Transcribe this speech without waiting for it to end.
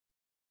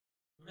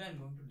Today I am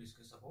going to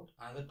discuss about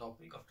another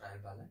topic of trial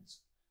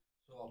balance.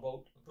 So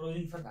about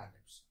provision for bad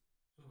debts.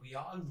 So we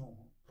all know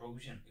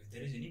provision. If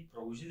there is any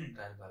provision in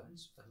trial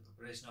balance for the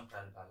preparation of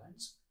trial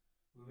balance,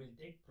 we will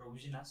take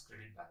provision as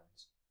credit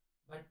balance.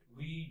 But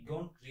we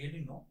don't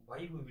really know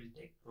why we will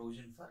take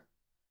provision for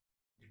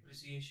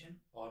depreciation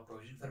or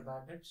provision for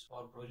bad debts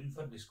or provision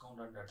for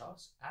discount on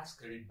debtors as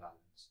credit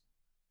balance.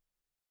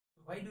 So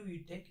why do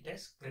we take it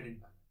as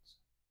credit balance?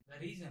 The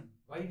reason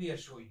why we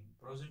are showing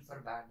provision for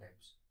bad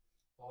debts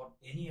or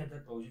any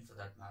other provision for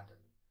that matter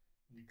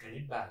in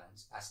credit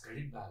balance as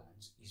credit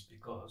balance is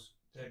because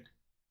that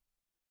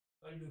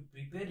while we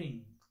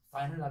preparing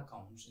final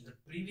accounts in the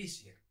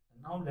previous year,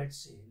 and now let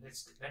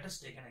us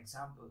take an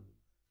example.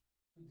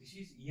 So this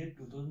is year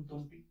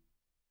 2020.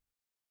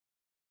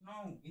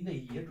 Now in the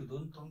year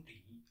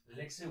 2020,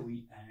 let's say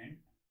we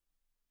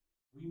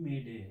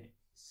made a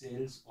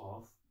sales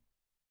of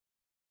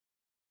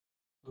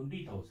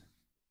 20,000,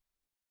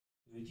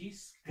 which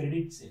is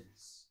credit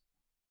sales.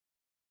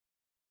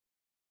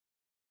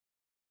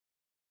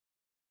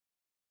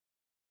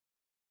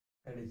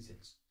 Credit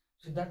sales.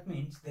 So that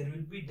means there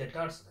will be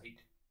debtors, right?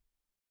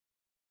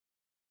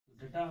 So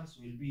debtors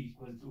will be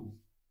equal to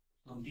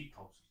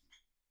 20,000.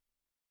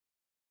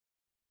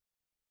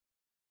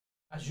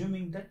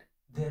 Assuming that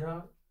there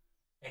are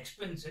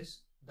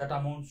expenses that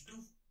amounts to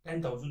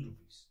 10,000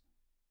 rupees.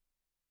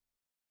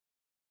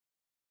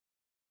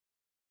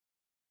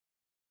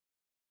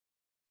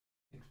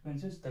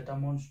 Expenses that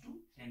amounts to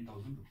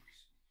 10,000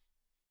 rupees.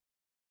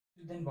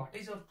 So then what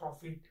is our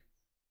profit?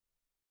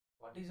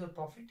 What is our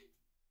profit?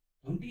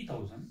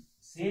 20,000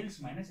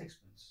 sales minus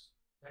expense.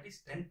 That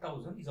is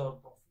 10,000 is our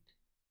profit.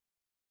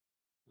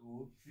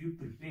 So if you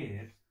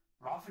prepare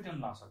profit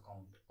and loss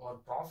account, our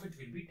profit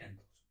will be 10,000.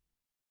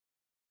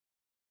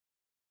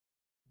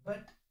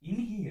 But in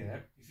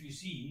here, if you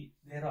see,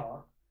 there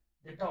are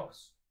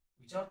debtors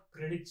which are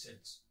credit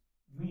sales.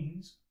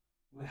 Means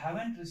we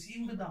haven't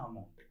received the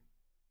amount.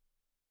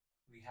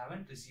 We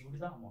haven't received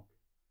the amount.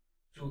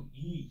 So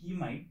the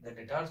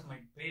debtors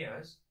might pay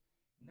us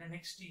in the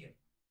next year.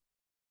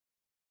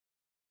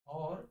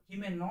 Or he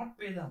may not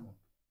pay the amount.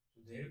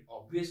 So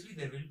obviously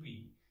there will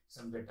be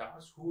some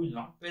debtors who will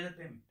not pay the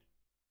payment.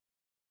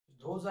 So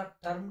those are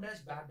termed as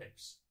bad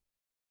debts.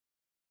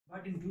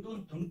 But in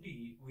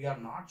 2020, we are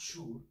not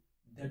sure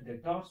that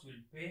debtors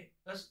will pay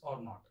us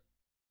or not.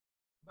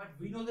 But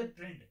we know the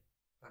trend.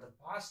 For the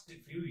past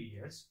few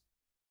years,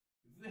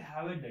 if we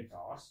have a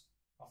debtors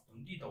of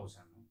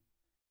 20,000,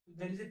 so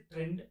there is a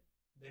trend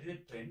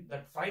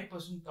that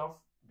 5% of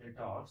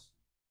debtors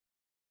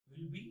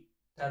will be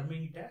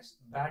terming it as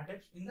bad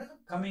debts in the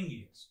coming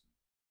years.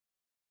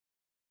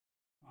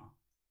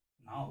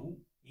 Now,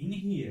 in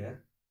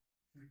here,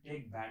 if you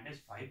take bad debts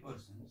 5%,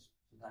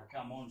 so that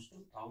amounts to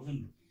 1,000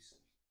 rupees.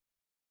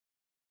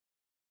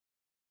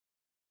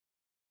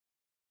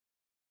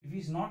 If he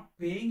is not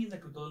paying in the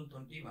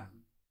 2021,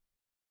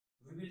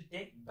 we will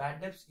take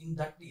bad debts in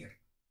that year.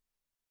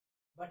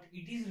 But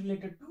it is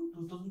related to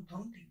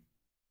 2020.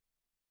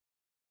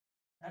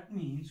 That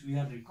means we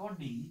are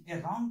recording a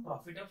wrong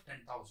profit of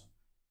 10,000.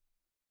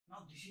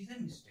 Now this is a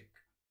mistake.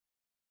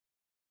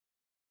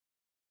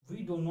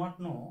 We do not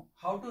know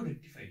how to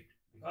rectify it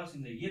because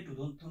in the year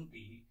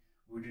 2020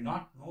 we do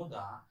not know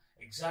the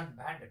exact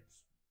bad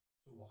debts.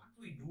 So what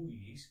we do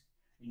is,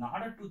 in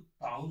order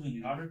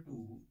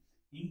to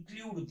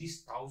include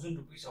this 1,000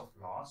 rupees of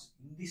loss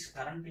in this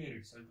current year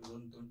itself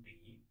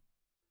 2020,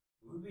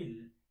 we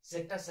will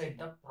set aside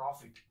the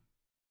profit.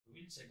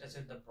 We will set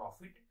aside the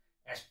profit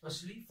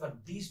especially for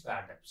these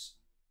bad debts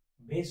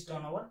based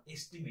on our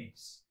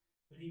estimates.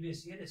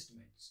 Previous year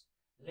estimates.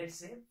 Let's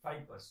say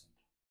 5%.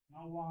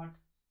 Now what?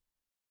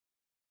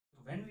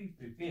 So when we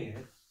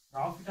prepare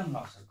profit and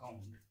loss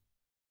account,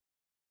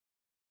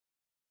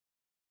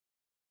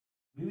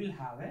 we will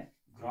have a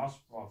gross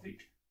profit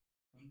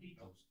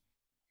 20,000.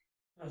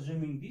 So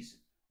assuming this,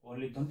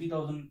 only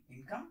 20,000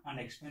 income and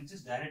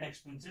expenses, direct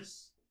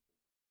expenses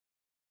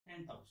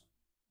 10,000.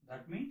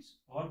 That means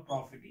our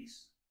profit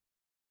is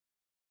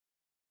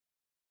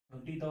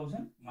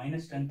 20,000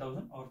 minus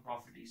 10,000. Our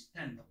profit is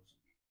 10,000.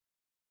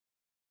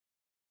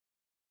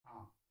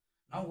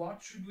 Now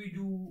what should we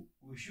do?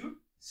 We should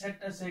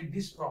set aside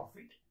this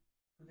profit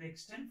to the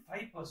extent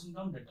 5%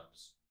 on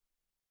debtors.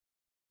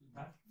 So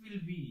that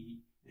will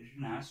be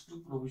written as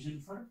to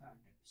provision for bad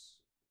debts.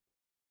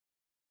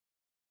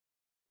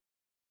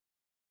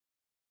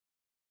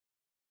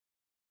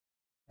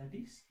 That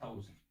is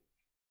 1,000.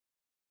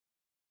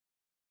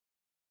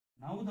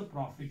 Now the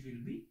profit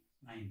will be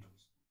 9,000.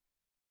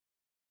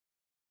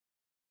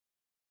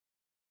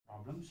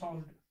 Problem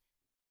solved.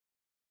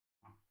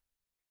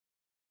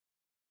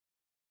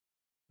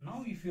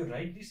 Now if you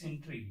write this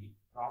entry,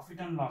 profit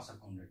and loss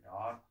account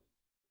debtor,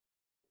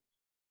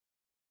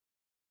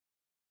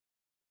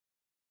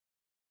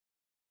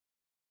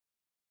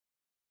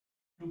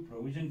 to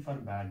provision for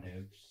bad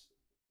debts,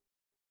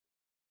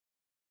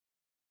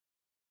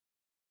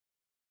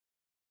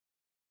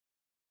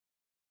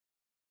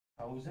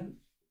 thousand,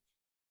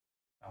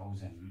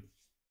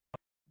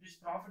 this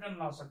profit and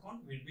loss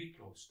account will be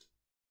closed.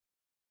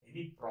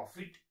 any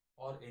profit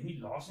or any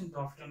loss in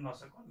profit and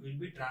loss account will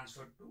be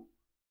transferred to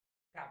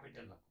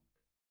capital account.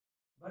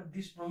 But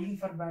this provision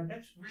for bad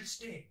debts will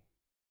stay.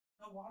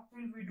 Now what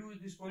will we do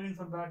with this provision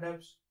for bad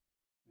debts?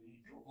 We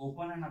need to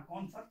open an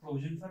account for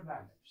provision for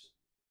bad debts.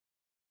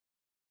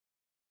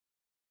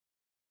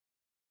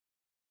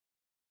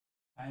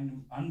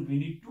 And we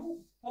need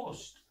to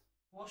post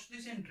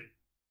this entry.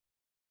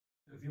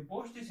 So if you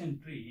post this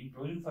entry in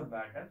provision for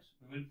bad debts,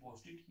 we will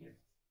post it here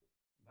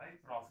by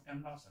profit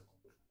and loss account.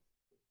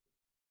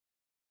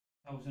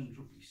 1000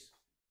 rupees.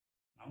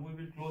 Now we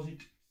will close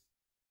it.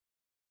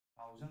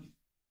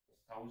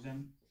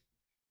 1000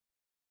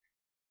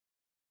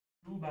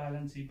 to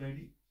balance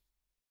EBID.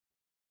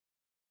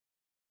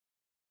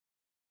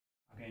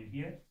 Again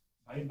here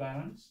by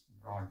balance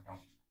brought down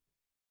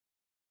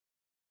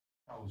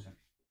 1000,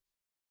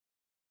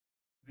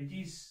 which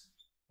is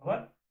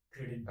our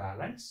credit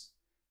balance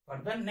for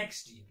the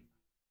next year.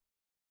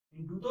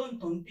 In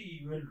 2020,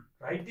 you will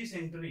write this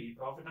entry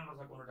profit and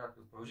loss account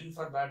to provision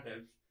for bad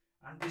debts,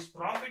 and this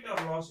profit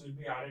or loss will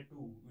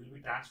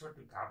be transferred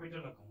to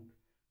capital account,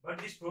 but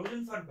this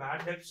provision for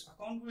bad debts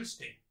account will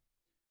stay.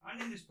 And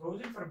in this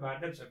provision for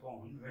bad debts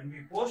account, when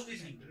we post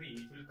this entry,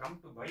 it will come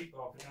to by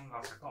profit and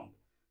loss account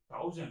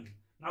 1000.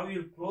 Now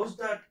you close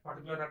that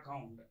particular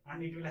account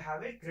and it will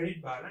have a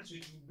credit balance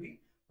which will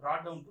be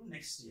brought down to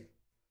next year.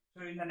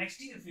 So in the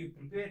next year, if you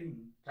prepare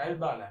in trial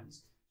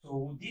balance,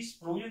 so this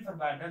provision for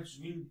bad debts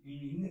will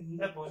in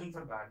the provision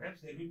for bad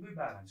debts there will be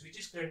balance which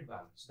is credit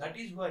balance. That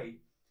is why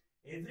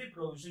every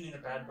provision in the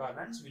trial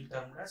balance will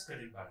termed as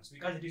credit balance,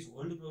 because it is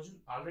old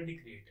provision already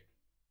created.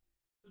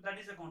 So that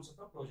is the concept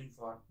of provision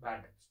for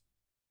bad debts.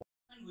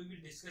 And we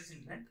will discuss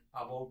in length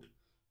about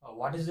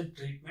what is the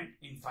treatment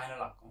in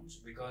final accounts,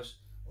 because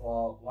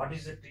what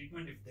is the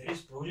treatment if there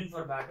is provision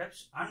for bad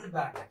debts and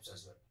bad debts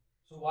as well.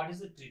 So what is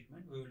the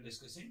treatment we will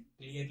discuss in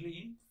clearly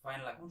in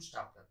final accounts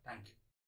chapter. Thank you.